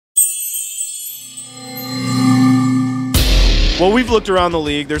Well, we've looked around the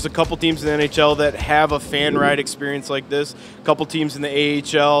league. There's a couple teams in the NHL that have a fan ride experience like this, a couple teams in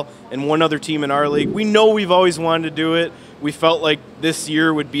the AHL, and one other team in our league. We know we've always wanted to do it. We felt like this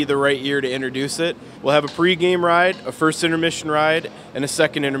year would be the right year to introduce it. We'll have a pregame ride, a first intermission ride, and a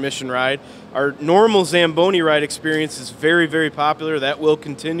second intermission ride. Our normal Zamboni ride experience is very, very popular. That will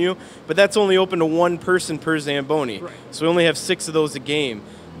continue, but that's only open to one person per Zamboni. Right. So we only have 6 of those a game.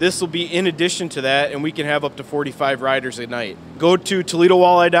 This will be in addition to that, and we can have up to 45 riders a night. Go to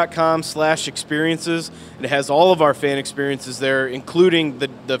ToledoWalleye.com/experiences. It has all of our fan experiences there, including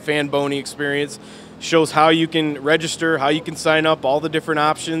the Fanboni experience. Shows how you can register, how you can sign up, all the different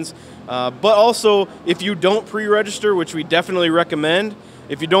options. But also, if you don't pre-register, which we definitely recommend,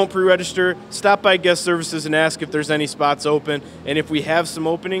 if you don't pre-register, stop by guest services and ask if there's any spots open. And if we have some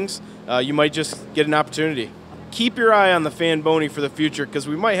openings, you might just get an opportunity. Keep your eye on the Fanboni for the future, because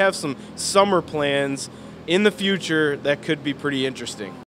we might have some summer plans in the future that could be pretty interesting.